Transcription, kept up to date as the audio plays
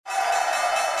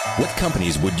What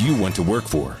companies would you want to work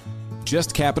for?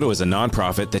 Just Capital is a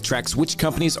nonprofit that tracks which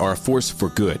companies are a force for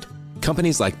good.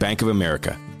 Companies like Bank of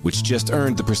America, which just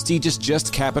earned the prestigious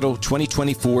Just Capital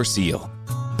 2024 seal.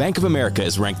 Bank of America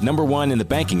is ranked #1 in the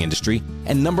banking industry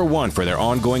and #1 for their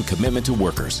ongoing commitment to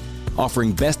workers,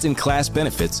 offering best-in-class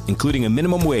benefits, including a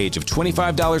minimum wage of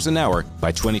 $25 an hour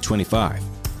by 2025.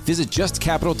 Visit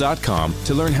justcapital.com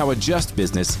to learn how a just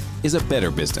business is a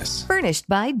better business. Furnished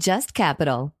by Just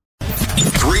Capital.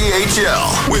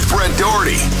 3HL with Brent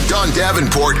Doherty, Don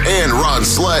Davenport, and Ron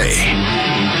Slay.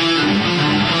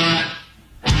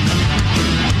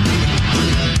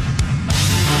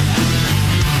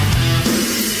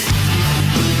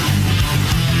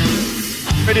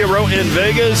 Radio Row in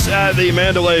Vegas at the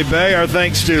Mandalay Bay. Our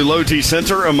thanks to Low T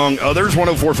Center, among others.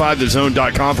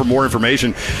 1045thezone.com for more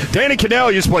information. Danny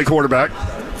Cannell used to play quarterback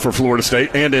for Florida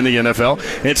State and in the NFL,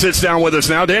 and sits down with us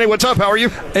now. Danny, what's up? How are you?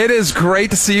 It is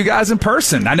great to see you guys in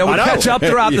person. I know we catch up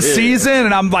throughout the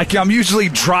season, and I'm usually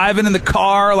driving in the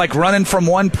car, like running from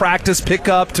one practice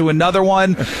pickup to another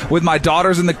one with my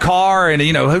daughters in the car, and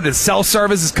the cell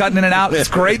service is cutting in and out. It's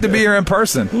great to be here in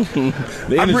person.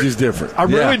 The energy's different. I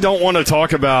really don't want to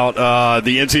talk about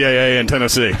the NCAA in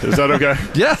Tennessee. Is that okay?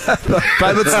 Yeah,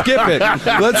 but let's skip it.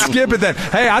 Let's skip it then.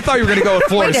 Hey, I thought you were going to go with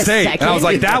Florida State, and I was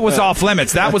like, that was off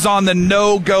limits. That was on the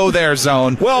no-go there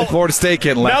zone. Well, Florida State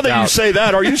getting left out. Now that you say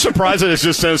that, are you surprised that it's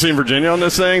just Tennessee and Virginia on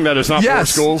this thing, that it's not four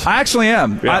schools? I actually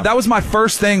am. Yeah. That was my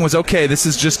first thing was, okay, this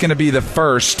is just going to be the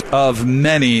first of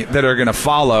many that are going to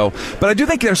follow. But I do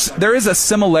think there is a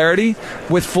similarity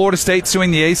with Florida State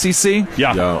suing the ACC.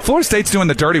 Yeah. Florida State's doing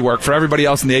the dirty work for everybody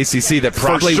else in the ACC that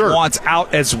probably wants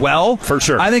out as well. For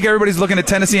sure. I think everybody's looking at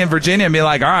Tennessee and Virginia and be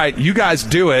like, all right, you guys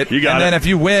do it. Then if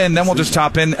you win, then we'll just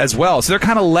top in as well. So they're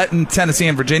kind of letting Tennessee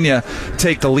and Virginia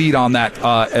take the lead on that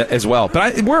as well.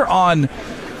 But we're on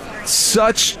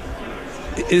such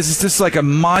it's just like a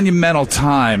monumental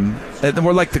time.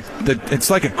 We're like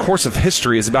it's like a course of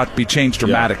history is about to be changed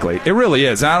dramatically. Yeah. It really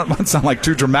is. I don't want to sound like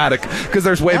too dramatic because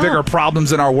there's way bigger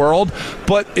problems in our world,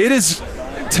 but it is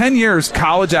 10 years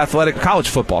college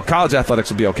football. College athletics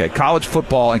will be okay. College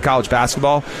football and college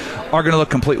basketball are going to look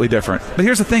completely different. But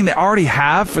here's the thing they already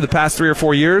have for the past 3 or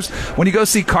 4 years. When you go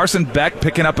see Carson Beck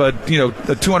picking up a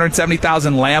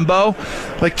 270,000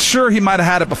 Lambo, like sure he might have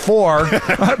had it before,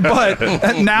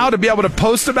 but now to be able to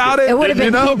post about it would have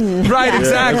been hidden. Right,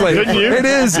 exactly. Didn't you? It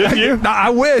is. Didn't you? No, I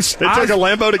wish. It took a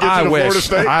Lambo to get you to Florida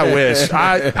State? I wish.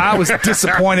 I was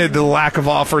disappointed the lack of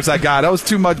offers I got. That was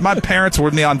too much. My parents were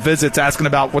with me on visits asking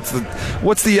about what's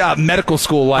the medical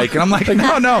school like, and I'm like,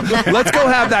 no, let's go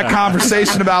have that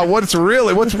conversation about what's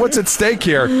at stake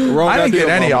here. I didn't get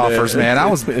any offers, man. I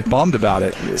was bummed about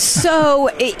it. So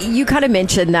you kind of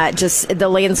mentioned that just the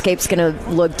landscape's going to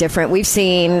look different. We've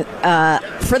seen,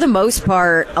 for the most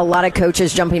part, a lot of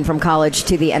coaches jumping from college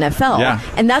to the NFL,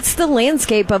 and that's the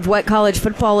landscape of what college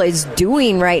football is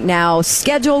doing right now,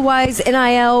 schedule-wise,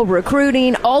 NIL,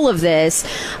 recruiting, all of this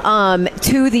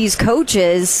to these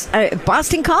coaches.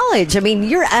 Boston College. I mean,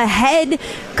 you're a head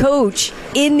coach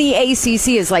in the ACC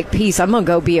is like, peace, I'm going to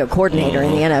go be a coordinator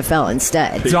in the NFL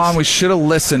instead. Don, we should have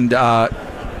listened.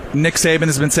 Nick Saban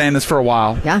has been saying this for a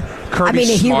while. Yeah. Kirby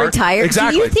he retired.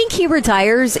 Exactly. Do you think he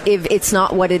retires if it's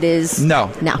not what it is?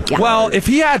 No. Yeah. Well, if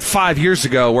he had 5 years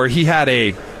ago where he had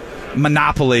a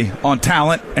monopoly on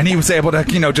talent and he was able to,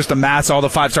 just amass all the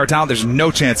 5-star talent, there's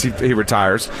no chance he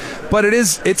retires. But it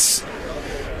is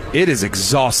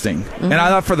exhausting. Mm-hmm. And I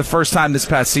thought for the first time this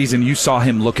past season, you saw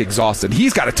him look exhausted.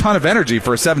 He's got a ton of energy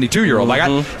for a 72-year-old.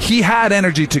 Mm-hmm. He had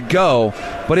energy to go,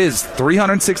 but it is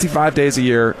 365 days a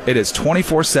year. It is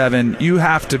 24/7. You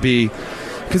have to be,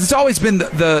 because it's always been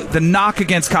the knock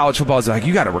against college football is like,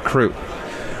 you got to recruit.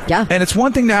 Yeah. And it's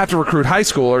one thing to have to recruit high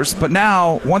schoolers, but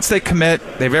now once they commit,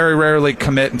 they very rarely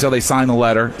commit until they sign the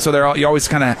letter. So you always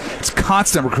it's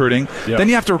constant recruiting. Yep. Then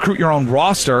you have to recruit your own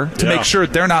roster to make sure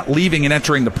they're not leaving and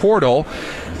entering the portal.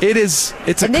 It's a complete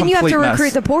mess. And then you have to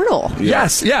recruit the portal.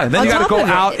 Yes, yeah. Then you got to go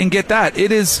out and get that.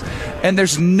 It is, and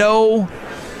there's no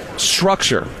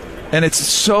structure. And it's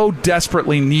so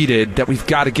desperately needed that we've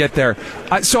got to get there.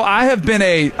 So I've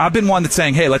been one that's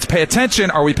saying, hey, let's pay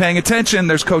attention. Are we paying attention?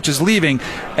 There's coaches leaving.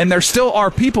 And there still are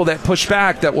people that push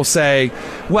back that will say,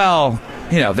 well,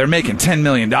 they're making $10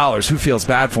 million. Who feels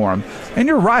bad for them? And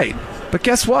you're right. But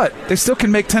guess what? They still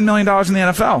can make $10 million in the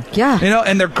NFL. Yeah.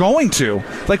 And they're going to.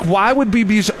 Like, why would we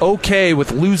be okay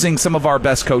with losing some of our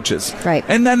best coaches? Right.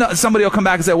 And then somebody will come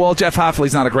back and say, well, Jeff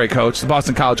Hofley's not a great coach. The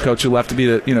Boston College coach who left to be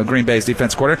the Green Bay's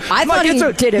defense coordinator. I thought he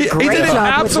did a great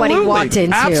job with what he walked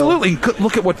into. Absolutely.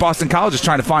 Look at what Boston College is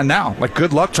trying to find now. Like,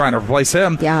 good luck trying to replace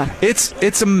him. Yeah.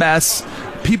 It's a mess.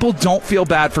 people don't feel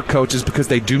bad for coaches because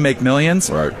they do make millions,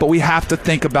 right. But we have to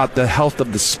think about the health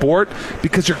of the sport,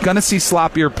 because you're going to see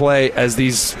sloppier play as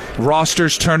these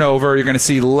rosters turn over. You're going to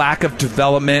see lack of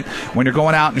development when you're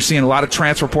going out and you're seeing a lot of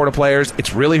transfer portal players.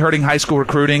 It's really hurting high school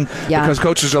recruiting because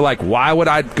coaches are like, why would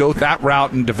I go that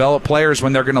route and develop players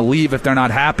when they're going to leave if they're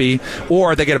not happy,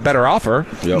 or they get a better offer?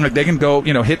 Yep. Like, they can go,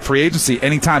 hit free agency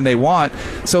anytime they want.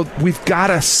 So we've got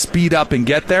to speed up and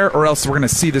get there, or else we're going to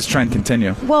see this trend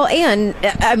continue. Well, and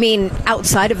I mean,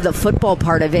 outside of the football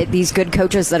part of it, these good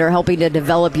coaches that are helping to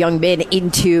develop young men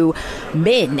into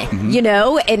men,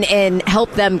 and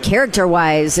help them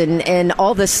character-wise and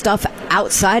all this stuff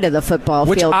outside of the football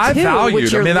which field, I too, valued.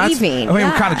 which you're leaving.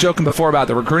 We're kind of joking before about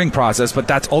the recruiting process, but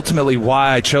that's ultimately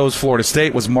why I chose Florida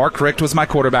State. Was Mark Richt was my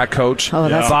quarterback coach. Oh,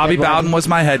 that's Bobby Bowden was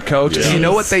my head coach. Yes. And you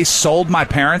know what they sold my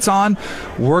parents on?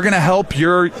 We're going to help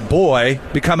your boy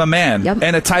become a man,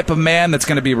 and a type of man that's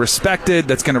going to be respected,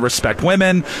 that's going to respect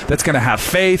women, that's going to have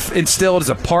faith instilled as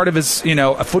a part of his,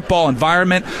 a football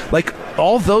environment. Like,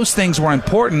 all those things were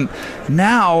important.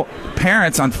 Now,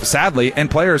 parents, sadly, and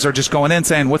players are just going in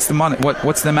saying, "What's the money?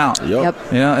 What's the amount?" Yep.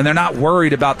 And they're not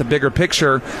worried about the bigger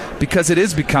picture, because it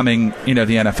is becoming, the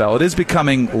NFL. It is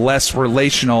becoming less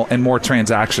relational and more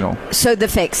transactional. So the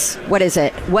fix, what is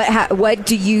it? What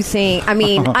do you think? I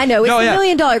mean, I know it's $1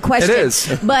 million question. It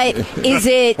is, but is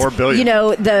it or billion.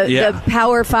 The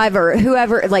Power Five or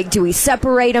whoever? Like, do we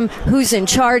separate them? Who's in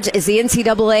charge? Is the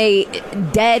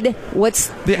NCAA dead?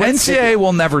 The NCAA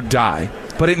will never die,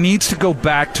 but it needs to go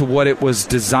back to what it was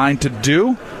designed to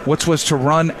do, which was to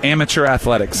run amateur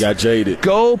athletics. Got jaded.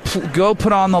 Go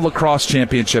put on the lacrosse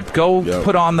championship. Go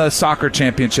put on the soccer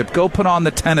championship. Go put on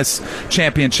the tennis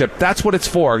championship. That's what it's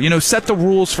for. Set the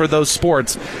rules for those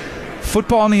sports.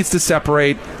 Football needs to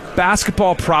separate.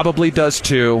 Basketball probably does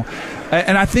too.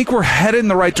 And I think we're headed in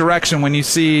the right direction when you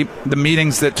see the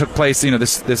meetings that took place,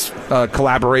 this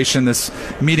collaboration, this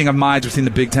meeting of minds between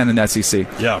the Big Ten and SEC.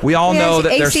 Yeah. We all know that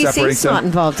they're separating. ACC's not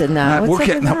involved in that. We're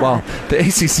getting well. The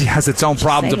ACC has its own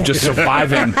problems of just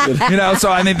surviving.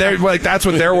 So I mean, they're like, that's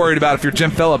what they're worried about if you're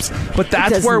Jim Phillips. But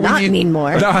that's where we need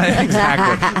more. No,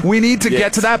 exactly. We need to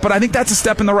get to that. But I think that's a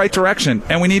step in the right direction,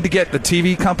 and we need to get the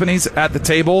TV companies at the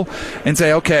table and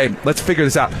say, okay, let's figure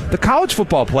this out. The college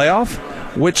football playoff,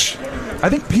 which I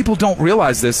think people don't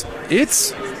realize this,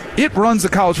 it runs the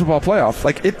college football playoff.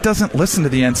 Like, it doesn't listen to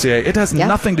the NCAA. It has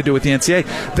nothing to do with the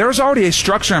NCAA. There's already a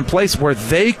structure in place where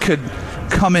they could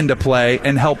come into play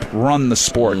and help run the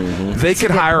sport. They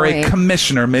could hire a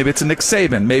commissioner. Maybe it's a Nick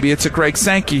Saban. Maybe it's a Greg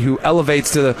Sankey who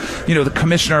elevates to the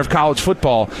commissioner of college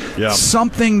football.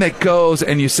 Something that goes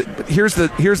and here's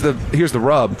the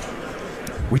rub.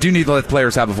 We do need to let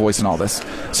players have a voice in all this.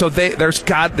 So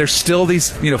there's still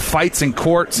these fights in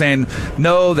court saying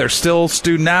no, they're still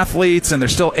student athletes and they're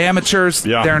still amateurs.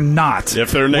 They're not.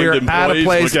 If they're named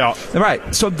employees, look out.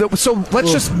 Right. So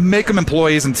let's just make them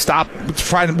employees and stop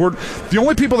trying. The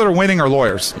only people that are winning are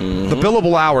lawyers. The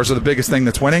billable hours are the biggest thing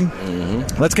that's winning.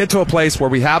 Let's get to a place where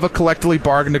we have a collectively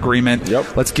bargained agreement.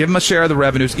 Let's give them a share of the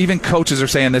revenues. Even coaches are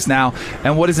saying this now.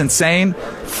 And what is insane,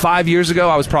 5 years ago,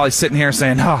 I was probably sitting here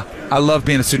saying, I love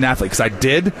being a student athlete, because I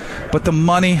did, but the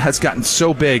money has gotten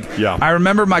so big. I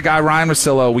remember my guy Ryan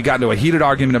Russillo, we got into a heated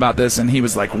argument about this, and he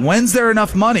was like, when's there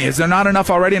enough money? Is there not enough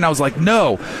already? And I was like,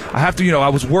 no, I have to, I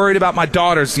was worried about my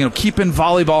daughters, keeping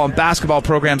volleyball and basketball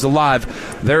programs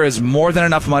alive. There is more than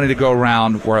enough money to go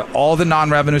around where all the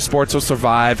non-revenue sports will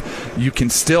survive. You can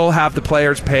still have the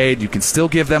players paid. You can still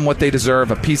give them what they deserve,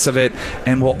 a piece of it,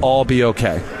 and we'll all be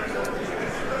okay.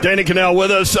 Danny Cannell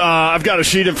with us. I've got a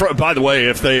sheet in front. By the way,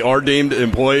 if they are deemed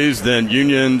employees, then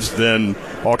unions, then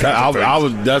all kinds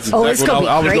of things. That's exactly what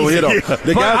I was going to hit on.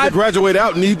 The guys that graduate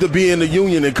out need to be in the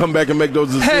union and come back and make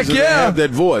those decisions and have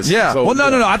that voice. So,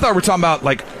 no. I thought we were talking about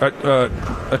like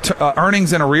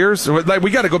earnings and arrears. Like, we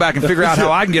got to go back and figure out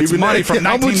how I can get some money from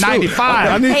 1995.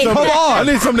 I need I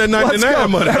need some of that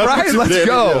 99 money. Right, let's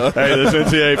go. Hey, this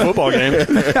NCAA football game.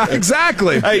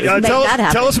 Exactly. Hey,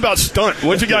 tell us about Stunt.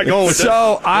 What you got going with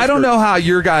that? I don't know how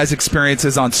your guys' experience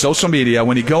is on social media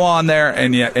when you go on there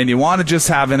and you want to just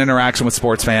have an interaction with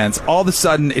sports fans. All of a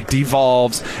sudden, it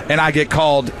devolves, and I get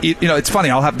called. It's funny.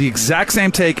 I'll have the exact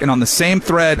same take, and on the same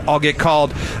thread, I'll get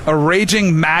called a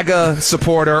raging MAGA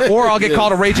supporter, or I'll get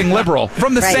called a raging liberal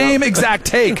from the same exact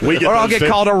take. Or I'll get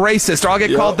called a racist, or I'll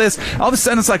get called this. All of a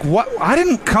sudden, it's like, what? I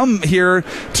didn't come here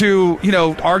to,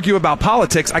 argue about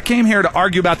politics. I came here to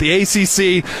argue about the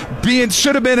ACC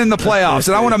should have been in the playoffs,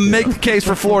 and I want to make the case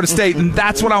for Florida State, and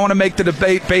that's what I want to make the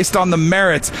debate based on the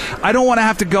merits. I don't want to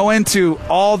have to go into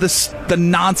all the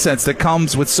nonsense that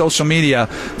comes with social media.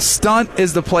 Stunt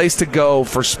is the place to go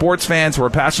for sports fans who are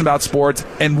passionate about sports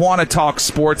and want to talk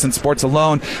sports and sports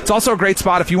alone. It's also a great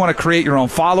spot if you want to create your own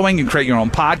following. You can create your own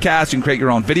podcast. You can create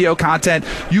your own video content.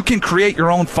 You can create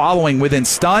your own following within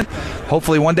Stunt.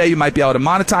 Hopefully one day you might be able to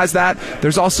monetize that.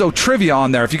 There's also trivia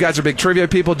on there. If you guys are big trivia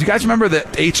people, do you guys remember the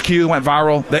HQ went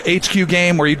viral? The HQ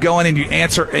game where you'd go in and you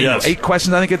answer 8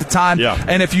 questions, I think, at the time. Yeah.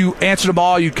 And if you answered them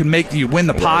all, you win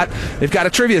the pot. They've got a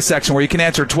trivia section where you can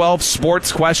answer 12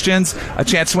 sports questions, a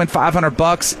chance to win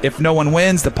 $500. If no one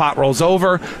wins, the pot rolls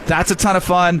over. That's a ton of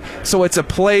fun. So it's a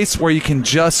place where you can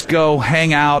just go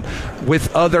hang out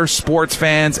with other sports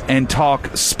fans and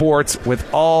talk sports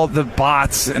with all the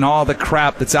bots and all the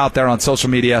crap that's out there on social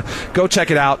media. Go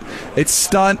check it out. It's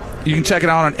Stunt. You can check it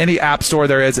out on any app store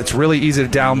there is. It's really easy to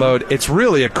download. It's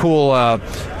really a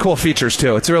cool features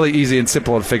too. It's really easy and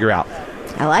simple to figure out.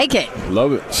 I like it.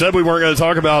 Love it. Said we weren't going to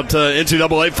talk about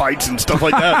NCAA fights and stuff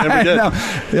like that. And we did.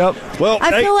 Yep. Well,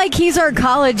 I feel like he's our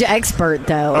college expert,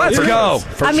 though. Let's go.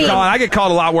 I get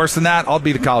called a lot worse than that. I'll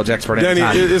be the college expert Danny,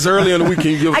 anytime. it's early in the week.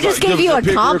 Can you give I just gave you a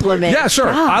compliment. Yeah, sure.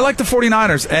 God. I like the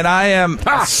 49ers, and I am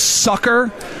a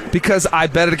sucker because I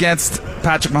bet against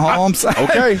Patrick Mahomes.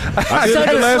 Okay. I did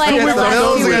it the last 2 weeks. The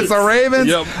Bills against the Ravens.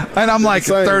 Yep. And I'm like,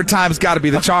 third time's got to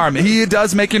be the charm. He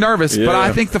does make you nervous, but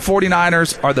I think the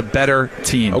 49ers are the better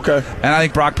team. Okay. And I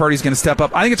think Brock Purdy's going to step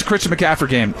up. I think it's a Christian McCaffrey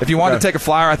game. If you want to take a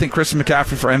flyer, I think Christian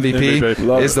McCaffrey for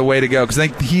MVP is the way to go because I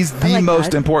think he's the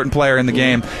most important player in the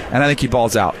game, and I think he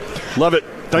balls out. Love it.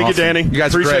 Thank you, Danny. You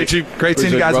guys appreciate you. Great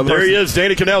seeing you guys. There he is,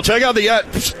 Danny Cannell. Check out the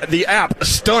app,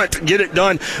 Stunt. Get it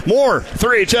done. More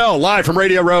 3HL live from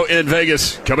Radio Row in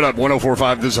Vegas. Coming up,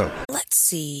 104.5 The Zone. Let's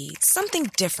see. Something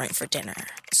different for dinner.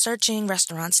 Searching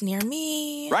restaurants near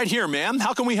me. Right here, ma'am.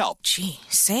 How can we help? Gee,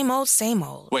 same old, same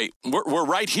old. Wait, we're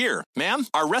right here. Ma'am,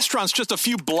 our restaurant's just a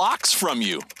few blocks from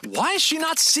you. Why is she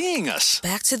not seeing us?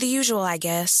 Back to the usual, I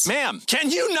guess. Ma'am, can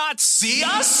you not see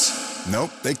us?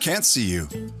 Nope, they can't see you.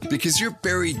 Because you're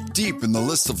buried deep in the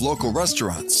list of local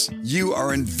restaurants. You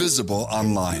are invisible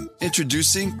online.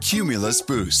 Introducing Cumulus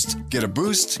Boost. Get a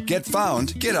boost, get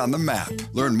found, get on the map.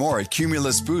 Learn more at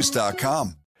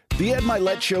cumulusboost.com. The Ed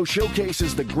Milet Show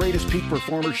showcases the greatest peak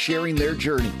performers sharing their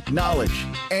journey, knowledge,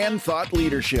 and thought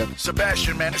leadership.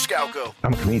 Sebastian Maniscalco.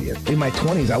 I'm a comedian. In my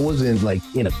 20s, I was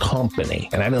in a company,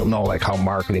 and I don't know how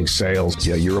marketing, sales.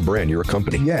 Yeah, you're a brand, you're a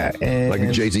company. Yeah, and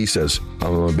like Jay-Z says,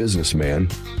 I'm a businessman.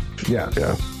 Yeah.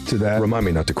 To that. Remind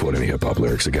me not to quote any hip-hop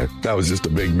lyrics again. That was just a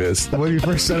big miss. When you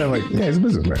first said it, I'm like, yeah, he's a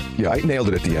businessman. Yeah, I nailed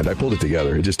it at the end. I pulled it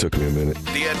together. It just took me a minute.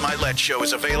 The Ed Milet Show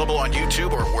is available on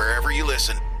YouTube or wherever you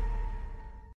listen.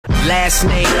 Last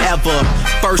name ever,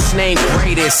 first name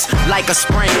greatest. Like a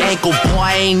sprained ankle, boy,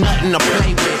 ain't nothing to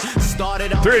play with.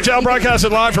 3HL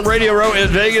broadcasting live from Radio Row in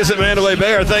Vegas at Mandalay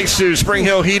Bay. Our thanks to Spring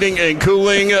Hill Heating and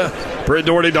Cooling. Brent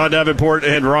Doherty, Don Davenport,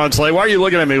 and Ron Slay. Why are you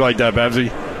looking at me like that,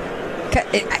 Babsy?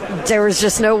 There was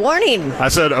just no warning. I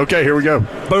said, okay, here we go.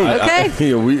 Boom. Okay.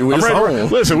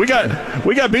 Listen, we got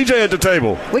BJ at the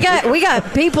table. We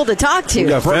got people to talk to. We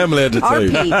got family at the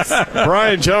table.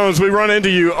 Brian Jones, we run into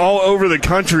you all over the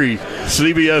country.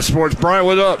 CBS Sports. Brian,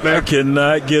 what's up, man? I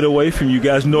cannot get away from you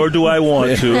guys, nor do I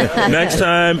want to. Next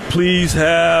time, please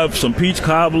have some peach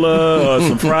cobbler or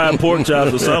some fried pork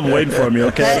chops or something waiting for me,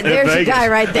 okay? There's your guy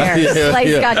right there.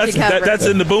 Slay's got you covered. That's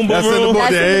in the boom boom room?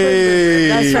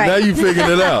 That's right. Now you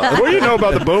figuring it out. What do you know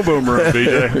about the boom boom room,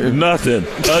 BJ? Nothing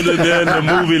other than the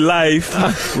movie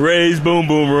Life, Ray's boom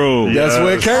boom room. That's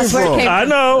where it came from. I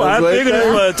know. I figured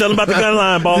it was. Tell them about the gun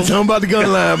line, boss. Tell them about the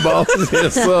gun line, boss.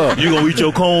 Yes, sir. You gonna eat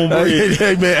your cornbread?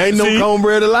 Hey, man, ain't no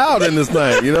cornbread allowed in this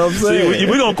thing. You know what I'm saying?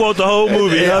 We're gonna quote the whole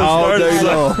movie all day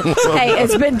long. Hey,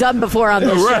 it's been done before on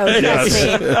the show.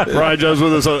 Yes. Brian Jones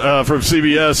with us from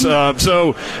CBS.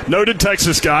 So, noted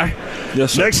Texas guy.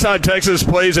 Yes, sir. Next time Texas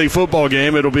plays a football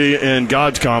game, it'll be in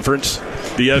God's conference,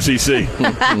 the SEC.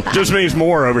 Just means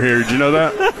more over here. Did you know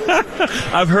that?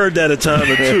 I've heard that a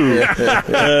time or two.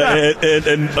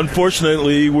 And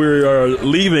unfortunately, we are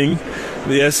leaving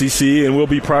the SEC, and we'll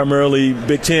be primarily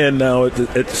Big Ten now at the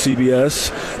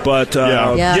CBS. But,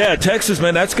 Texas,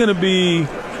 man, that's going to be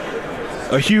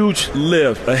a huge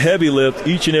lift, a heavy lift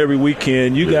each and every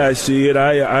weekend. You guys see it.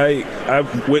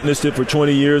 I've witnessed it for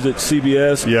 20 years at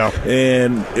CBS. Yeah.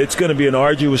 And it's going to be an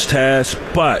arduous task,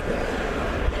 but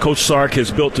Coach Sark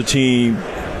has built a team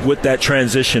with that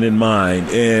transition in mind,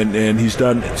 and he's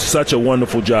done such a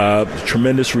wonderful job.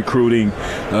 Tremendous recruiting.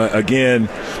 Again,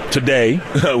 today,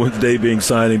 with today being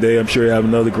signing day, I'm sure you have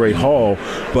another great haul,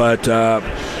 but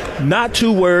not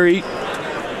too worried.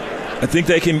 I think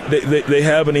they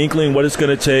have an inkling what it's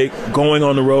going to take going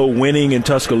on the road, winning in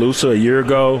Tuscaloosa a year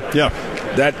ago. Yeah.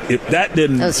 If that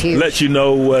didn't let you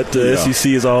know what the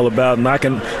SEC is all about,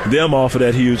 knocking them off of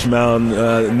that huge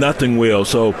mountain, nothing will.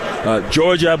 So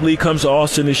Georgia, I believe, comes to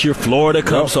Austin this year. Florida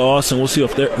comes to Austin. We'll see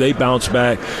if they bounce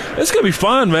back. It's going to be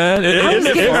fun, man.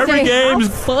 Every game, how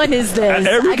fun is this?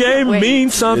 Every game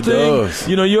means something. It does.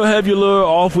 You'll have your little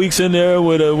off weeks in there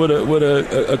with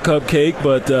a cupcake,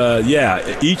 but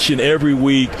each and every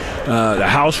week the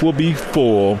house will be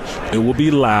full. It will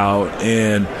be loud,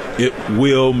 and it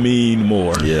will mean more.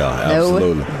 Yeah,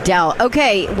 absolutely. No doubt.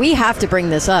 Okay, we have to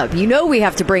bring this up. We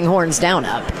have to bring Horns Down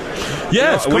up.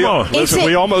 Yes, come on. Listen,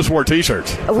 we almost wore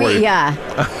T-shirts. Yeah.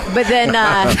 But then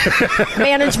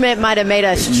management might have made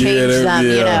us change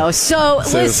them, So,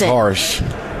 listen. It's harsh.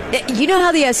 You know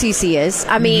how the SEC is.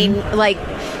 I mean,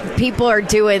 people are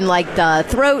doing the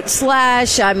throat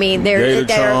slash. I mean,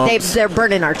 they're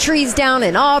burning our trees down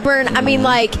in Auburn. I mean,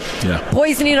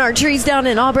 poisoning our trees down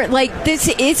in Auburn. This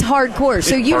is hardcore.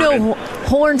 So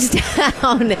Horns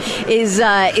Down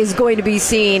is going to be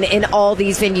seen in all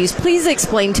these venues. Please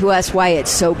explain to us why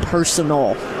it's so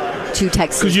personal to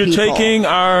Texas people. Because you're taking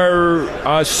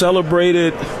our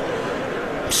celebrated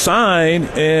sign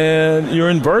and you're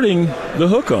inverting the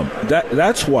hook'em.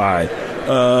 That's why.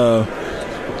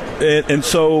 And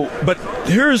so, but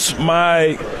here's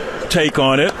my take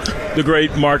on it. The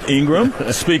great Mark Ingram,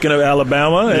 speaking of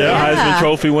Alabama, and Heisman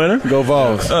Trophy winner. Go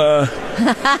Vols. It's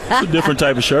a different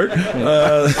type of shirt. What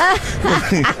is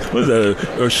that?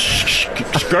 A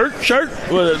shirt?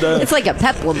 It's like a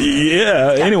peplum.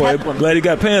 Yeah, anyway, glad he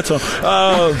got pants on.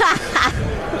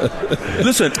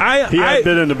 Listen, he had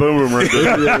been in the boom room.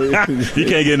 You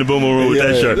can't get in the boom room with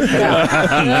that shirt.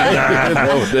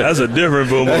 That's a different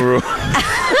boom room.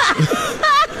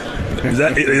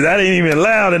 That ain't even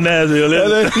loud in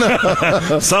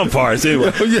Nashville. Some parts,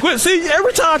 anyway. See,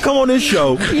 every time I come on this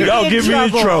show, y'all get me in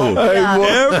trouble.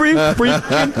 Every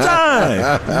freaking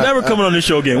time. Never coming on this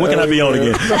show again. When can I be on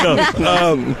again?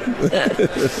 No.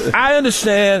 I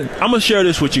understand. I'm going to share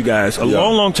this with you guys. A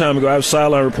long time ago, I was a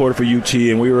sideline reporter for UT,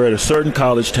 and we were at a certain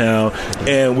college town,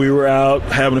 and we were out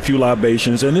having a few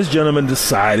libations, and this gentleman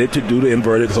decided to do the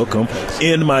inverted hook'em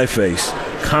in my face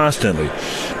constantly.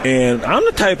 And I'm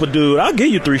the type of dude, I'll give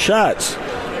you 3 shots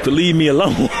to leave me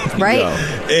alone. Right.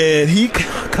 And he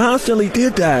constantly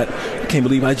did that. I can't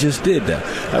believe I just did that.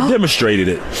 I demonstrated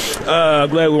it. I'm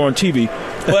glad we were on TV.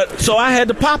 But so I had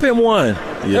to pop him one.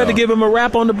 I had to give him a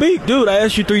rap on the beat. Dude, I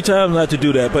asked you 3 times not to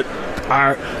do that. But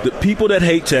the people that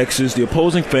hate Texas, the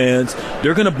opposing fans,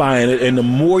 they're going to buy in it. And the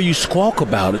more you squawk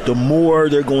about it, the more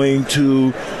they're going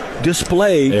to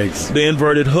display the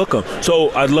inverted hook'em. So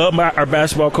I love our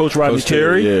basketball coach, Rodney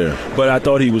Terry, but I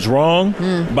thought he was wrong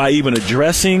by even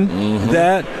addressing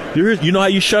that. You know how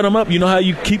you shut them up? You know how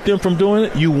you keep them from doing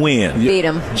it? You win. Beat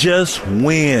them. Just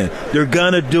win. They're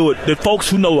going to do it. The folks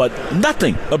who know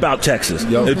nothing about Texas,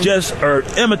 they just are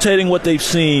imitating what they've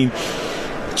seen.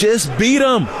 Just beat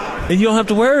them. And you don't have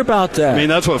to worry about that. I mean,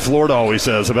 that's what Florida always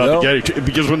says about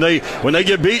because when they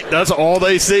get beat, that's all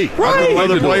they see. Right.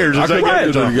 Other players, they're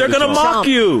going to mock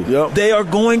you. Yep. They are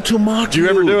going to mock you. Do you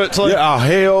ever do it, Slay? Yeah,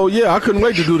 hell yeah. I couldn't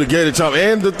wait to do the gator chomp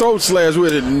and the throat slash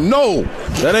with it. No,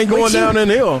 that ain't going down in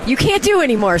here. You can't do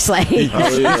anymore, Slay.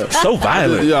 So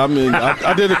violent. Yeah, I mean,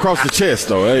 I did it across the chest,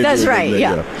 though. That's right,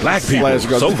 Black people,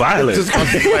 so violent.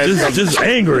 just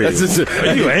angry. Are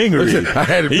you angry? I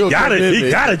had he got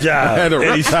a job,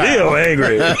 and he's still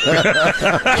angry.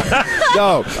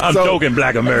 I'm joking,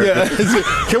 Black America. Yeah.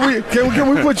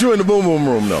 Can we put you in the boom boom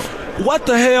room though? What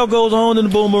the hell goes on in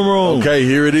the boom boom room? Okay,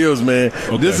 here it is, man.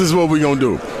 Okay. This is what we're gonna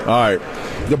do. All right,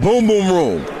 the boom boom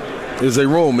room is a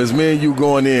room. It's me and you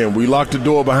going in. We lock the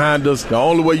door behind us. The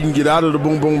only way you can get out of the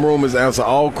boom boom room is answer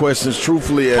all questions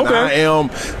truthfully, and I am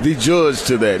the judge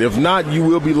to that. If not, you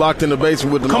will be locked in the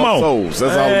basement with the lost souls.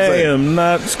 That's all I'm saying. I am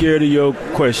not scared of your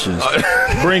questions.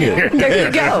 Bring it. There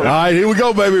you go. All right, here we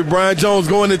go, baby. Brian Jones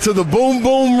going into the boom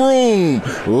boom room.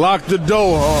 Lock the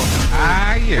door,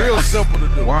 Real simple to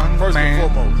do. First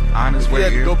and foremost, on his way.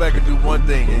 If you had to go back and do one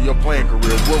thing in your playing career,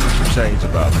 what would you change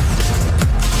about it?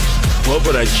 What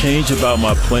would I change about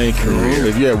my playing career?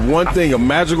 If you had one thing, a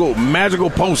magical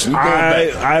potion,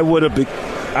 I would have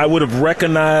I would have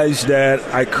recognized that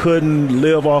I couldn't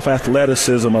live off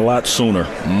athleticism a lot sooner.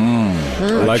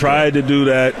 I tried to do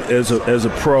that as a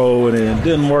pro, and it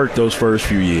didn't work those first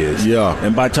few years. Yeah.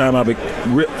 And by the time I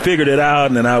figured it out,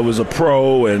 and then I was a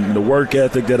pro, and the work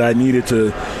ethic that I needed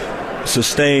to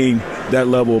sustain that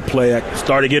level of play, I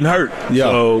started getting hurt. Yeah.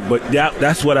 So, but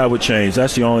that's what I would change.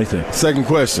 That's the only thing. Second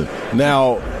question.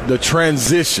 Now, the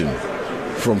transition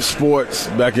from sports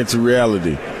back into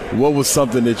reality, what was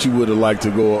something that you would have liked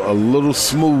to go a little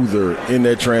smoother in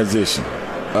that transition?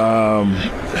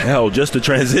 Just the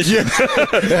transition.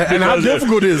 And how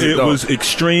difficult is it? It was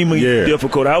extremely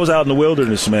difficult. I was out in the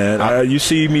wilderness, man. You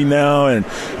see me now and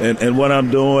what I'm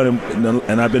doing,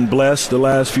 and I've been blessed the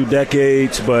last few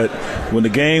decades. But when the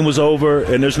game was over,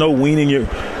 and there's no weaning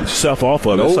yourself off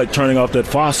of it. It's like turning off that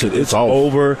faucet. It's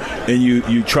over, and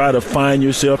you try to find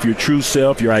yourself, your true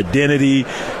self, your identity.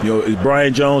 Is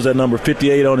Brian Jones at number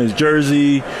 58 on his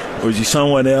jersey, or is he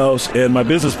someone else? And my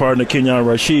business partner, Kenyon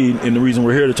Rashid, and the reason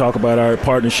we're here to talk about our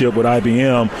partnership with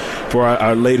IBM for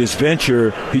our latest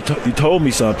venture, he told me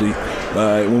something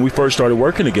when we first started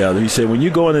working together. He said, when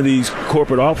you go into these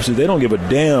corporate offices, they don't give a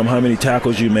damn how many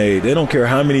tackles you made. They don't care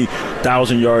how many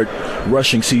 1,000-yard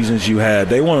rushing seasons you had.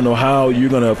 They want to know how you're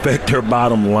going to affect their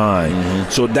bottom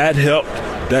line. So that helped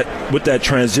with that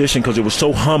transition, because it was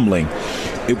so humbling.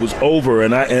 It was over,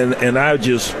 and I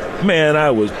just, man, I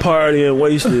was partying,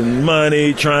 wasting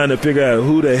money, trying to figure out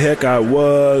who the heck I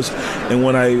was. And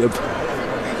when I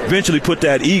eventually put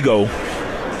that ego,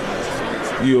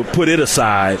 put it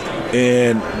aside,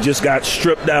 and just got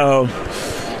stripped down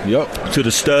to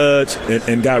the studs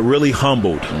and got really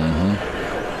humbled.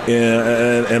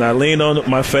 And I leaned on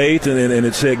my faith, and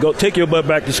it said, go take your butt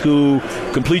back to school,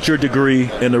 complete your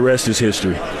degree, and the rest is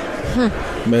history.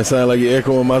 Man, sound like you're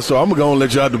echoing my story. I'm going to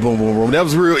let you out the boom boom room. That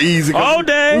was real easy. Oh,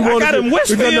 dang. I got him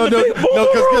whispering in the big boom No,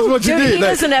 because guess what you did? He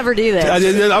doesn't ever do this.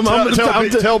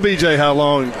 Tell BJ how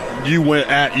long you went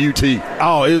at UT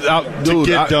to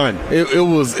get done. It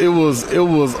was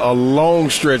a long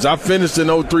stretch. I finished in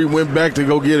 03, went back to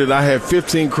go get it. I had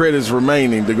 15 credits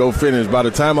remaining to go finish. By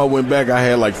the time I went back, I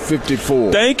had like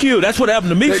 54. Thank you. That's what happened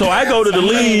to me. So I go to the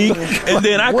league, and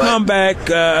then I come back.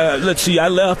 Let's see, I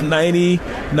left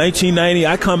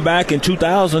 1990. I come back in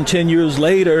 2000, 10 years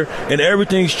later, and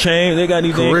everything's changed. They got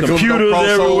these computers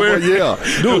everywhere. Yeah.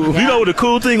 Dude, you know what the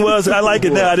cool thing was? I like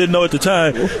it now. I didn't know at the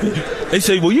time. They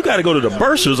say, well, you got to go to the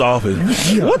bursar's office.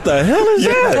 What the hell is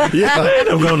that? They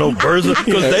don't go to no bursar,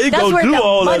 because they go do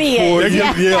all that for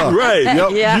you.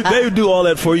 Right. They do all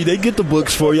that for you. They get the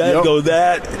books for you. I had to go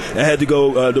that. I had to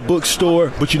go the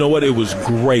bookstore. But you know what? It was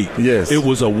great. Yes. It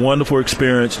was a wonderful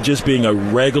experience just being a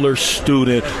regular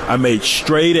student. I made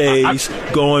straight A's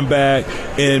going back,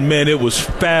 and man, it was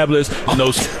fabulous. And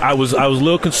I was a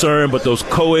little concerned, but those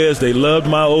co-eds, they loved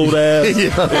my old ass.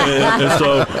 And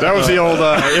so that was the old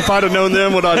if I'd have known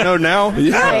then what I know now.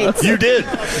 Right. You did.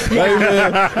 Hey,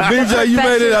 man. BJ, you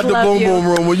made it out the boom boom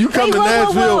room. When you come to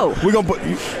Nashville, we're going to put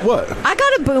what? I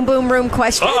got a boom boom room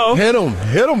question. Hit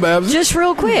him, Babs. Just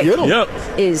real quick. Get him. Yep.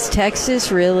 Is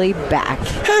Texas really back?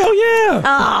 Hell yeah.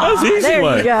 That's an easy there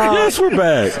one. You go. Yes, we're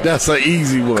back. That's an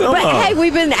easy one. But hey,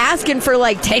 we've been asking for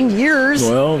like 10 years.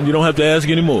 Well, you don't have to ask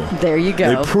anymore. There you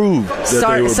go. They proved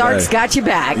that they were Sark's back. got you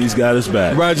back. He's got us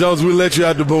back. Brian Jones, we'll let you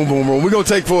out the boom boom room. We're going to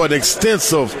take for an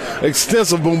extensive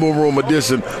boom boom room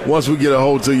edition once we get a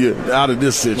hold to you out of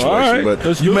this situation. All right,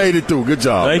 but you made it through. Good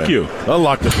job. Thank you.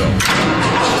 Unlock the door.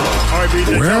 All right,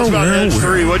 BJ, tell us about Edge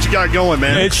 3. What you got going,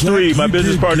 man? Edge 3, my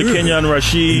business partner, Kenyon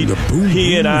Rashid.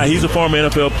 He's a former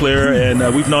NFL player,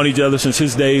 and we've known each other since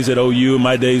his days at OU and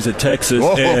my days at Texas.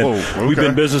 We've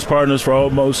been business partners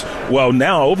for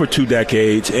now over 2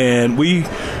 decades. And we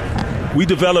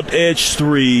developed Edge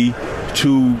 3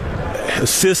 to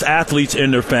assist athletes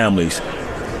and their families,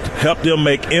 help them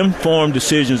make informed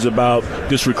decisions about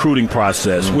this recruiting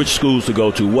process, which schools to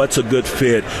go to, what's a good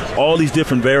fit, all these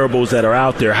different variables that are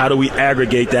out there. How do we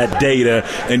aggregate that data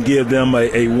and give them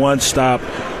a one-stop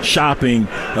shopping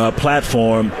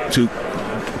platform to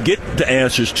get the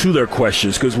answers to their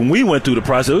questions? Because when we went through the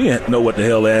process, we didn't know what the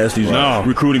hell to ask these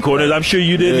recruiting coordinators. I'm sure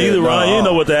you didn't either, Ron. You didn't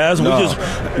know what to ask. We just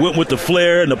went with the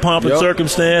flair and the pomp and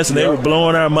circumstance, and they were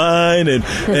blowing our mind.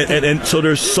 And so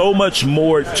there's so much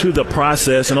more to the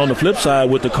process. And on the flip side,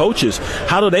 with the coaches,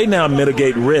 how do they now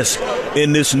mitigate risk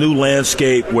in this new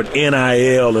landscape with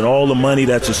NIL and all the money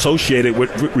that's associated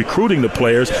with recruiting the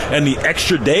players and the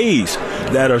extra days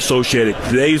that are associated?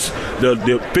 Today's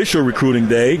the official recruiting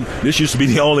day. This used to be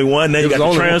the only one. Now you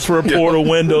got the transfer portal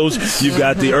windows. You've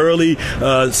got the early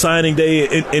signing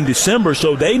day in December.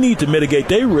 So they need to mitigate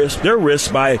their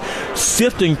risk by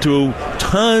sifting through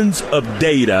tons of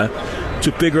data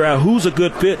to figure out who's a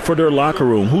good fit for their locker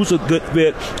room, who's a good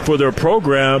fit for their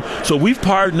program. So we've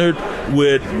partnered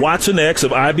with Watson X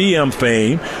of IBM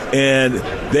fame, and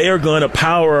they are going to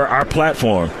power our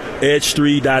platform,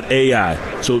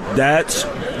 edge3.ai. So that's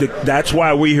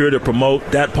why we're here to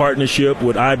promote that partnership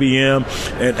with IBM,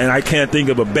 and I can't think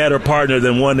of a better partner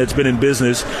than one that's been in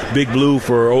business, Big Blue,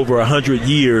 for over 100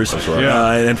 years. That's right.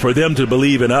 And for them to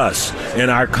believe in us and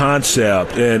our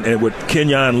concept, and with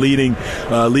Kenyon leading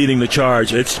the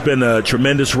charge, it's been a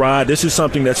tremendous ride. This is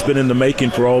something that's been in the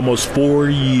making for almost 4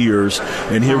 years,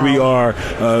 and here we are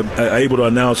able to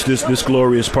announce this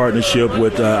glorious partnership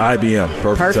with IBM.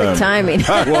 Perfect timing.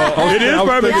 Well, it is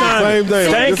perfect timing.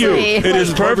 Thank you. It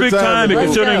is perfect timing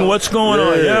considering what's going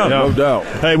on. Yeah, no doubt.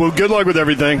 Hey, well, good luck with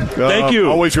everything. Thank you.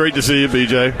 Always great to see you,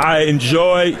 BJ. I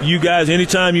enjoy you guys.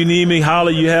 Anytime you need me,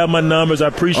 holler. You have my numbers. I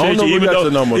appreciate you, even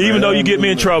though you get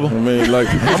me in trouble. I mean, like,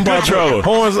 I'm about trouble.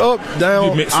 Horns up,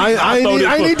 down. I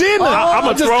ain't did that. I'm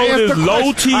going to throw this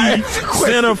low-T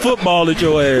center football at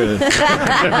your ass.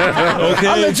 Okay?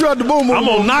 I'll let you out the boom boom. I'm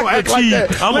going to knock the T.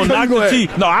 I'm going to knock the T.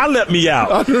 No, I let me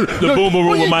out. The boom boom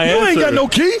with my answer. You ain't got no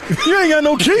key. You ain't got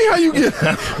no key. How you get?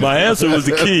 My answer was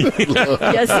the key.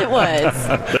 Yes, it was.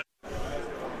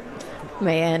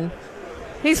 Man,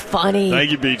 he's funny. Thank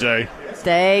you, BJ.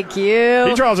 Thank you.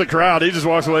 He draws a crowd. He just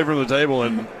walks away from the table,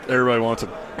 and everybody wants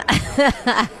him.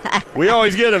 We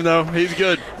always get him, though. He's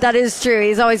good. That is true.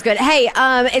 He's always good. Hey,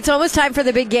 it's almost time for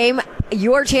the big game.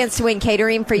 Your chance to win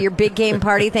catering for your big game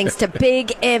party thanks to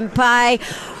Pig and Pie.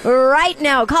 Right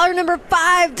now, caller number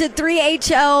 5 to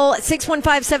 3HL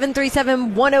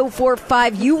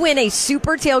 615-737-1045. You win a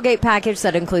super tailgate package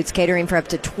that includes catering for up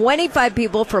to 25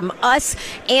 people from us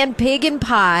and Pig and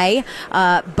Pie.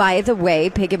 By the way,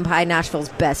 Pig and Pie, Nashville's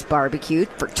best barbecue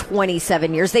for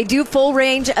 27 years. They do full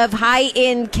range of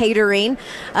high-end catering.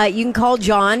 You can call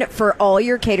John for all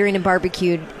your catering and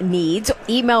barbecue needs.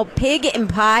 Email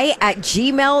pigandpie@gmail.com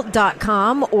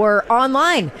or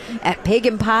online at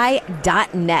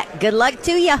pigandpie.net. Good luck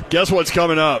to you. Guess what's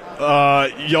coming up?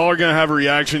 Y'all are going to have a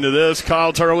reaction to this.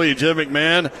 Kyle Turley and Jim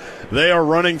McMahon, they are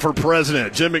running for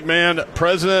president. Jim McMahon,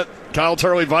 president. Kyle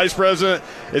Turley, vice president.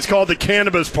 It's called the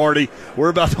Cannabis Party. We're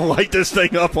about to light this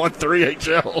thing up on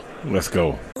 3HL. Let's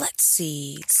go. Let's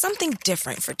see. Something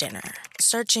different for dinner.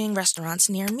 Searching restaurants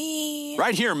near me.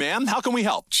 Right here, ma'am. How can we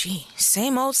help? Gee,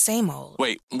 same old, same old.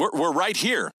 Wait, we're right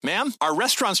here. Ma'am, our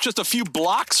restaurant's just a few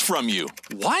blocks from you.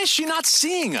 Why is she not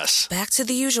seeing us? Back to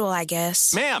the usual, I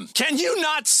guess. Ma'am, can you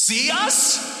not see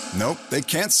us? Nope, they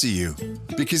can't see you.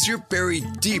 Because you're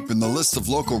buried deep in the list of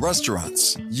local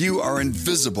restaurants. You are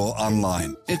invisible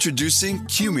online. Introducing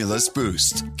Cumulus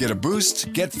Boost. Get a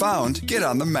boost, get found, get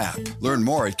on the map. Learn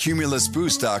more at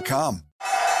cumulusboost.com.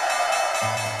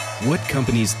 What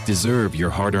companies deserve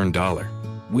your hard-earned dollar?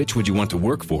 Which would you want to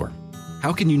work for?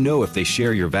 How can you know if they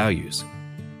share your values?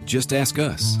 Just ask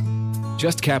us.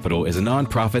 Just Capital is a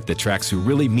nonprofit that tracks who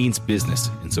really means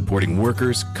business in supporting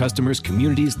workers, customers,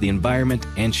 communities, the environment,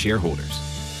 and shareholders.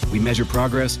 We measure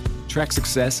progress, track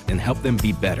success, and help them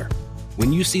be better.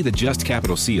 When you see the Just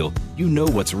Capital seal, you know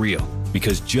what's real,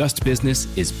 because just business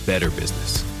is better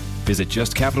business. Visit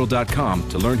justcapital.com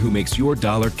to learn who makes your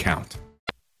dollar count.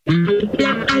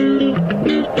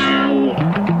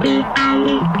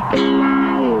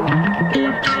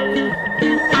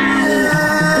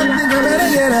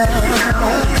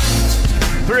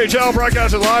 3HL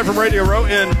broadcasting live from Radio Row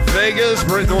in Vegas.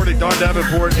 Brent Doherty, Don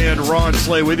Davenport, and Ron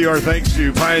Slay with you. Our thanks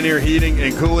to Pioneer Heating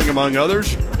and Cooling, among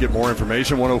others. Get more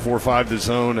information,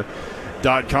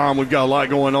 1045thezone.com. We've got a lot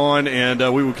going on, and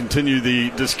we will continue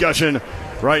the discussion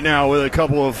right now with a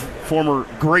couple of former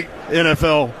great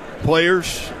NFL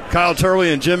players, Kyle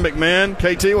Turley and Jim McMahon.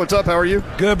 KT, what's up? How are you?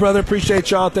 Good, brother. Appreciate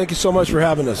y'all. Thank you so much for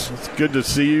having us. It's good to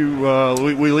see you.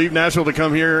 We leave Nashville to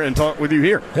come here and talk with you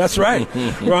here. That's right.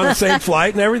 We're on the same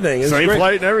flight and everything. Same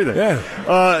flight and everything.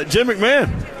 Yeah. Jim McMahon.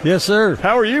 Yes, sir.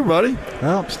 How are you, buddy?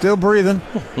 Well, still breathing.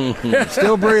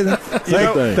 Still breathing.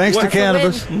 Thanks to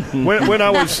cannabis. When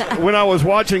I was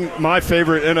watching my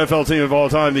favorite NFL team of all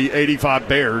time, the '85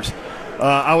 Bears,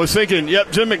 I was thinking,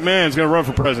 yep, Jim McMahon's going to run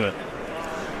for president.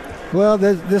 Well,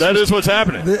 that is what's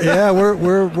happening. Yeah,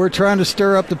 we're trying to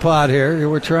stir up the pot here.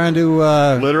 We're trying to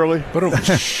literally.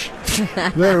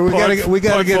 we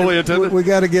got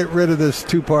to get rid of this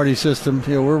two-party system.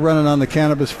 You know, we're running on the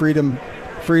Cannabis Freedom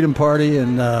Party,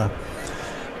 and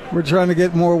we're trying to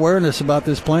get more awareness about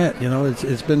this plant. You know,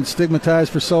 it's been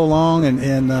stigmatized for so long,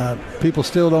 and people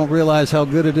still don't realize how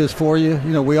good it is for you.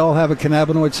 You know, we all have a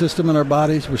cannabinoid system in our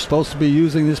bodies. We're supposed to be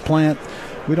using this plant.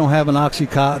 We don't have an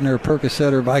Oxycontin or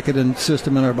Percocet or Vicodin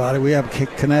system in our body. We have a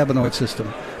cannabinoid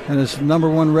system. and it's the number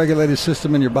one regulated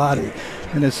system in your body,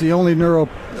 and it's the only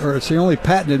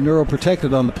patented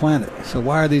neuroprotectant on the planet. So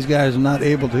why are these guys not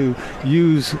able to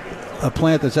use a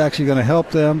plant that's actually going to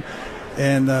help them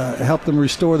and help them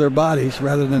restore their bodies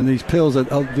rather than these pills that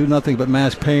do nothing but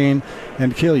mask pain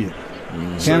and kill you?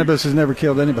 Cannabis has never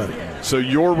killed anybody. So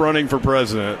you're running for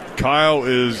president. Kyle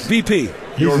is VP.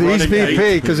 He's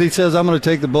VP because he says, I'm going to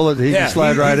take the bullet. He can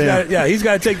slide right in. He's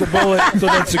got to take the bullet so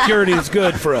that security is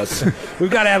good for us. We've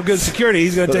got to have good security.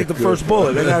 He's going to take the first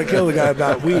bullet. They got to kill the guy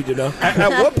about weed, At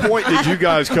what point did you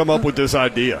guys come up with this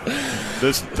idea?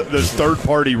 This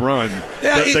third-party run,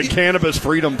 the Cannabis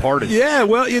Freedom Party. Yeah,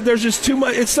 well, there's just too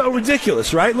much. It's so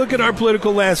ridiculous, right? Look at our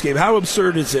political landscape. How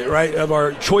absurd is it, right, of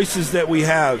our choices that we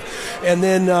have? And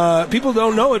then people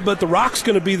don't know it, but The Rock's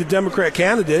going to be the Democrat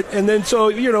candidate. And then so,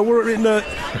 we're in the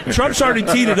 – Trump's already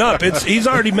teed it up. He's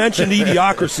already mentioned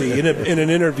idiocracy in an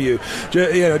interview,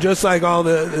 just like all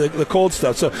the cold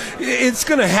stuff. So it's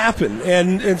going to happen.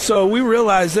 And so we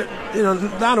realize that,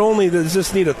 not only does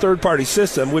this need a third-party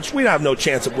system, which we have no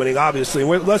chance of winning, obviously,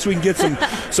 unless we can get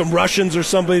some Russians or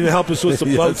somebody to help us with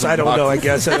some votes. I don't know. I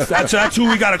guess that's who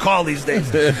we got to call these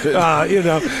days.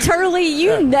 Turley,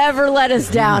 you never let us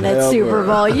down at Super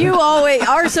Bowl. You always,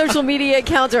 our social media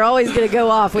accounts are always going to go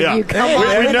off when you come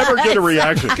on. We never get a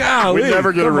reaction. Golly, we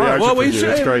never get a reaction. Well, we should.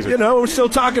 It's crazy. We're still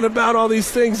talking about all these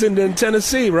things in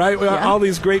Tennessee, right? All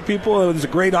these great people. There's a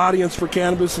great audience for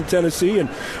cannabis in Tennessee, and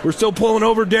we're still pulling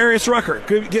over Darius Rucker.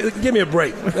 Give me a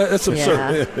break. That's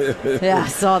absurd. Yeah, I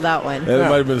saw that one. And it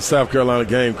might have been the South Carolina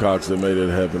Gamecocks that made it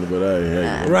happen,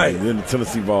 but right in the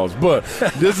Tennessee Vols. But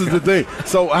this is the thing.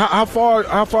 So how far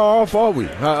off are we?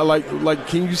 Like,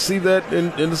 can you see that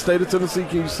in the state of Tennessee?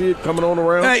 Can you see it coming on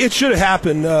around? It should have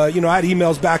happened. I had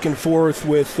emails back and forth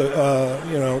with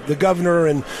the governor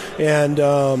and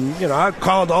I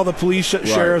called all the police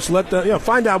sheriffs, let them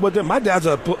find out what my dad's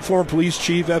a former police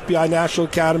chief, FBI National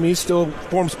Academy, still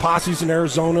forms posses in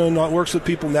Arizona and works with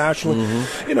people nationally.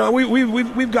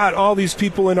 Mm-hmm. We've got all these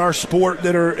people in our sport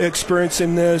that are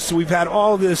experiencing this. We've had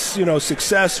all this,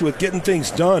 success with getting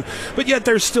things done, but yet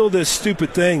there's still this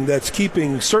stupid thing that's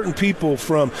keeping certain people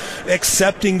from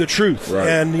accepting the truth. Right.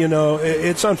 And,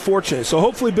 it's unfortunate. So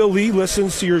hopefully Bill Lee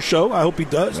listens to your show. I hope he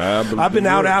does. I've been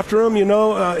out after him, in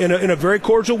a very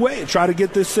cordial way, try to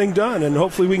get this thing done, and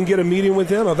hopefully we can get a meeting with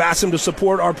him. I've asked him to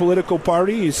support our political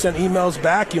party. He's sent emails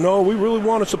back, we really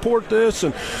want to support this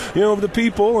and, the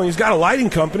people, and he's got a lighting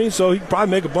company, so he can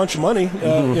probably make a bunch of money,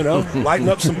 lighting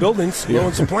up some buildings,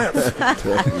 growing some plants.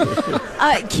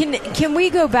 Can we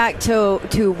go back to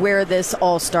where this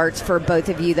all starts for both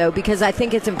of you, though? Because I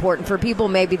think it's important for people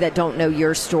maybe that don't know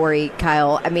your story,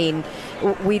 Kyle. I mean,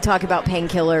 we talk about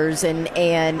painkillers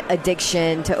and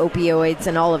addiction to opioids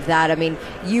and all of that. I mean,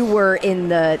 you were in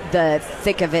the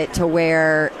thick of it to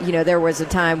where, there was a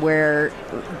time where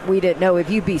we didn't know if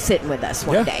you'd be sitting with us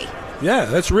one day. Yeah,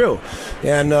 that's real.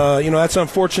 And, that's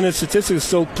unfortunate statistic that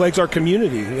still plagues our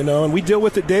community, and we deal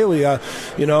with it daily.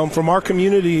 From our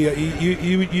community,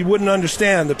 you wouldn't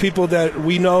understand the people that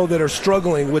we know that are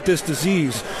struggling with this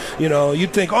disease.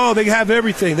 You'd think, they have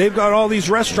everything. They've got all these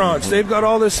restaurants. They've got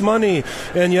all this money.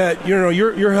 And yet,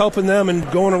 you're helping them and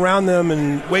going around them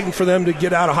and waiting for them to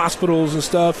get out of hospitals and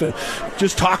stuff and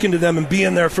just talking to them and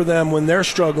being there for them when they're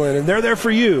struggling. And they're there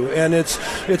for you. And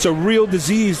it's a real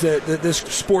disease that this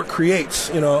sport creates.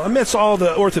 Amidst all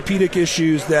the orthopedic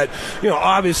issues that,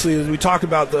 obviously, as we talk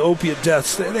about the opiate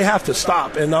deaths, they have to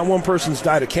stop, and not one person's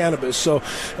died of cannabis. So,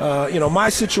 my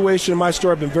situation, my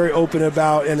story, I've been very open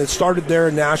about, and it started there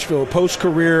in Nashville.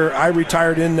 Post-career, I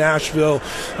retired in Nashville.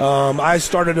 I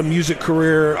started a music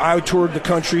career. I toured the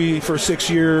country for 6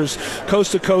 years,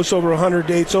 coast to coast, over 100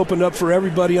 dates, opened up for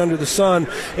everybody under the sun,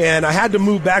 and I had to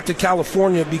move back to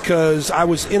California because I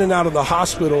was in and out of the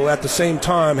hospital at the same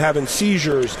time, having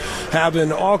seizures,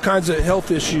 having all kinds of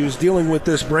health issues, dealing with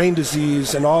this brain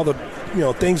disease and all the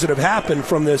things that have happened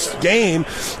from this game.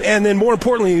 And then more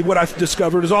importantly, what I've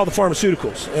discovered is all the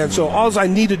pharmaceuticals. And so all I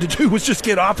needed to do was just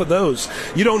get off of those.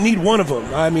 You don't need one of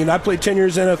them. I mean, I played 10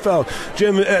 years NFL,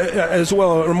 Jim as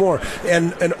well or more.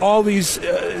 And all these,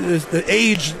 the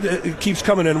age keeps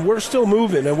coming in. We're still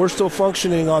moving and we're still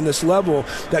functioning on this level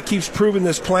that keeps proving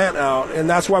this plant out. And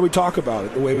that's why we talk about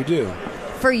it the way we do.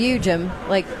 For you, Jim,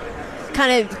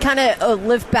 kind of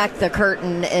lift back the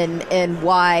curtain and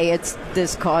why it's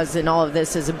this cause and all of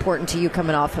this is important to you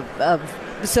coming off of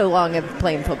so long of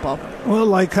playing football. Well,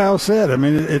 like Kyle said, I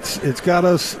mean, it's got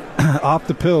us off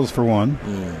the pills for one.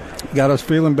 Got us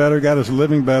feeling better, got us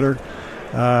living better.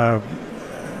 I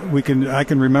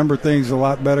can remember things a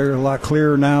lot better, a lot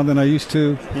clearer now than I used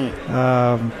to.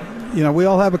 We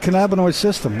all have a cannabinoid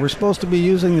system. We're supposed to be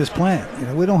using this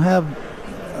plant. We don't have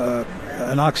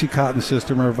an OxyContin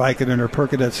system or a Vicodin or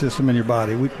Percodet system in your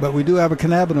body. But we do have a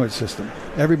cannabinoid system.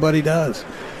 Everybody does.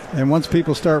 And once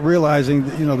people start realizing,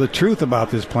 the truth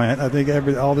about this plant, I think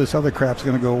all this other crap's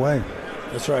going to go away.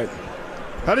 That's right.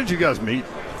 How did you guys meet?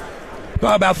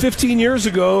 About 15 years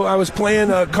ago, I was playing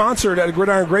a concert at a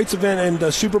Gridiron Greats event in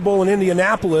the Super Bowl in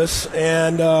Indianapolis,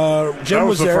 and Jim was there. That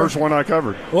was the first one I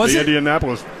covered. Was it?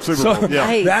 Indianapolis Super Bowl.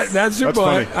 Yeah, that's Super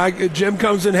Bowl. Jim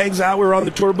comes and hangs out. We were on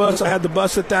the tour bus. I had the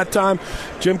bus at that time.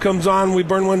 Jim comes on. We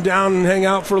burn one down and hang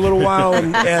out for a little while,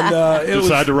 and it was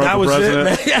decide to run for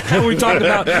president. Yeah, we talked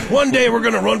about one day we're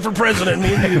going to run for president.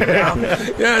 Me and you.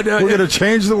 We're going to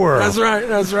change the world.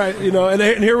 That's right.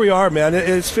 And here we are, man.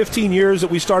 It's 15 years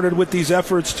that we started with these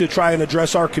efforts to try and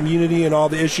address our community and all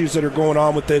the issues that are going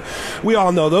on with it. We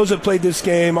all know those that played this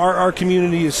game, our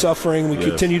community is suffering. We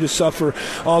continue to suffer.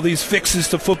 All these fixes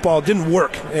to football didn't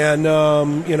work, and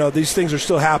these things are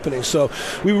still happening. So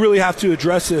we really have to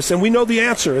address this, and we know the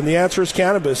answer, and the answer is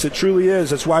cannabis. It truly is.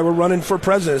 That's why we're running for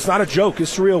president. It's not a joke.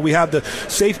 It's real. We have the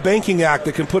Safe Banking Act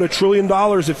that can put $1 trillion,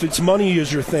 if it's money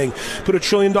is your thing, put $1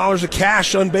 trillion of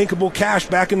cash, unbankable cash,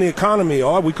 back in the economy.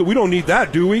 We don't need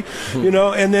that, do we?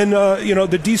 And then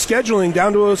the descheduling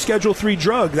down to a Schedule III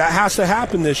drug. That has to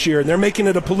happen this year, and they're making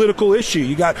it a political issue.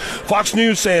 You got Fox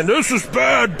News saying, this is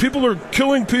bad, people are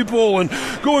killing people and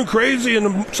going crazy,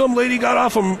 and some lady got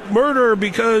off of murder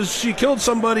because she killed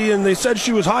somebody, and they said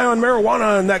she was high on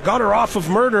marijuana, and that got her off of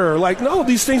murder. No,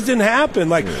 these things didn't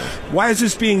happen. Why is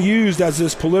this being used as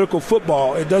this political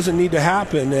football? It doesn't need to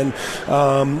happen. And,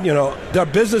 the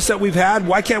business that we've had,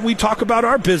 why can't we talk about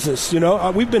our business?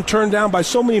 We've been turned down by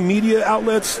so many media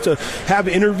outlets to have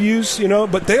interviews,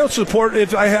 but they'll support,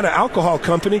 if I had an alcohol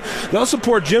company, they'll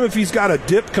support Jim if he's got a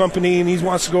dip company and he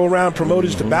wants to go around and promote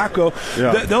his tobacco.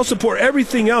 Yeah. They'll support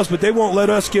everything else, but they won't let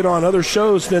us get on other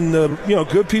shows than the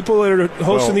good people that are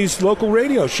hosting these local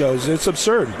radio shows. It's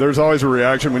absurd. There's always a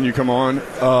reaction when you come on.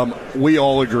 We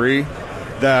all agree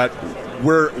that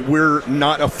we're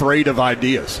not afraid of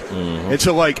ideas. Mm-hmm. And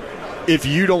so, if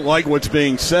you don't like what's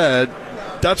being said,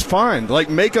 that's fine.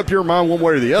 Make up your mind one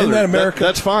way or the other. Isn't that America?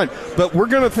 That's fine. But we're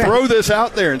going to throw this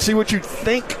out there and see what you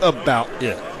think about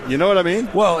it. You know what I mean?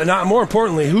 Well, and more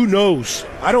importantly, who knows?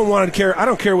 I don't care. I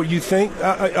don't care what you think.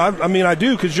 I mean, I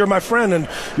do, because you're my friend and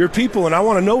you're people, and I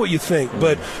want to know what you think.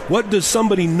 But what does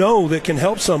somebody know that can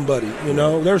help somebody?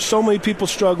 There's so many people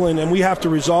struggling, and we have to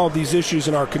resolve these issues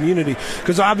in our community,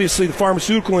 because obviously the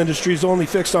pharmaceutical industry is only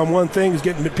fixed on one thing: is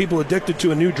getting people addicted to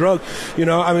a new drug.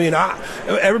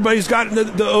 Everybody's got the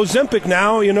Ozempic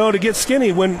now, to get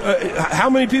skinny. When how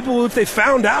many people, if they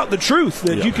found out the truth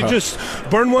that you could just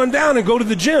burn one down and go to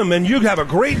the gym and you'd have a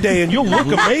great day and you'll look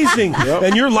amazing.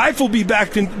 And your life will be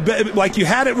back like you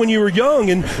had it when you were young,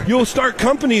 and you'll start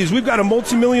companies. We've got a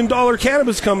multi-million-dollar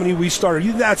cannabis company we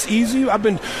started. That's easy. I've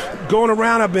been going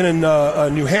around. I've been in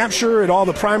New Hampshire at all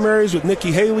the primaries with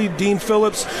Nikki Haley, Dean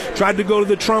Phillips. Tried to go to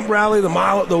the Trump rally. The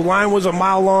line was a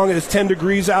mile long. It's 10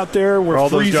 degrees out there. We're all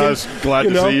freezing. Those guys glad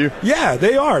to see you? Yeah,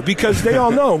 they are, because they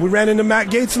all know. We ran into Matt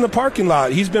Gaetz in the parking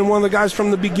lot. He's been one of the guys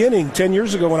from the beginning 10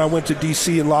 years ago when I went to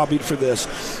D.C. and lobbied for this.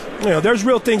 There's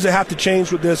real things that have to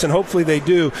change with this, and hopefully they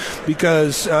do,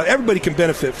 because everybody can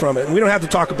benefit from it. And we don't have to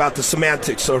talk about the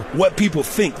semantics or what people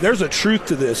think. There's a truth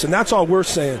to this, and that's all we're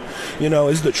saying,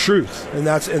 is the truth. And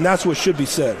that's what should be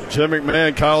said. Jim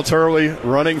McMahon, Kyle Turley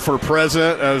running for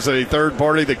president as a third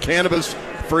party, the Cannabis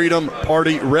Freedom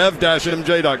Party,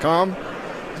 rev-mj.com.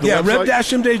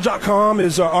 rev-mj.com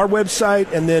is our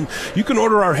website, and then you can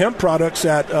order our hemp products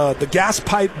at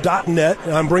thegaspipe.net.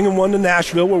 I'm bringing one to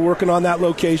Nashville. We're working on that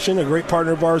location, a great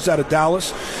partner of ours out of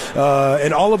Dallas.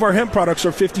 And all of our hemp products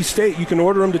are 50 state. You can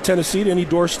order them to Tennessee, to any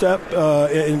doorstep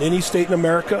in any state in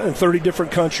America, in 30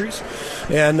 different countries.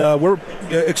 And we're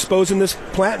exposing this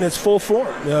plant in its full form.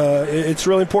 It's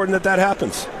really important that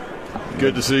happens.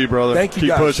 Good to see you, brother. Thank you, Keep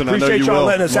guys. pushing. Appreciate I know you y'all will.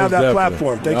 letting us have that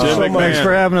platform. Thank you so much. Thanks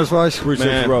for having us, guys.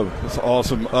 Appreciate you, brother. That's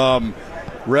awesome.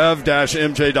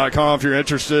 Rev-mj.com if you're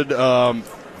interested.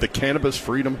 The Cannabis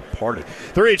Freedom Party.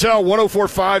 3HL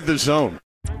 104.5 The Zone.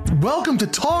 Welcome to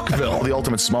Talkville, the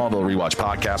ultimate Smallville rewatch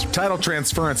podcast. Title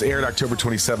Transference aired October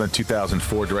 27,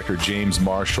 2004. Director James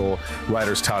Marshall,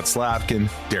 writers Todd Slavkin,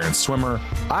 Darren Swimmer.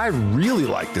 I really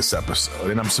like this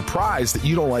episode, and I'm surprised that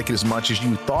you don't like it as much as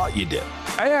you thought you did.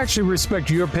 I actually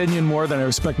respect your opinion more than I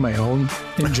respect my own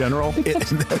in general.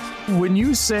 When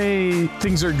you say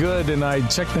things are good and I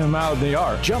check them out, they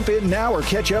are. Jump in now or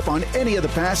catch up on any of the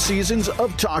past seasons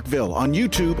of Talkville on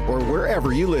YouTube or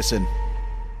wherever you listen.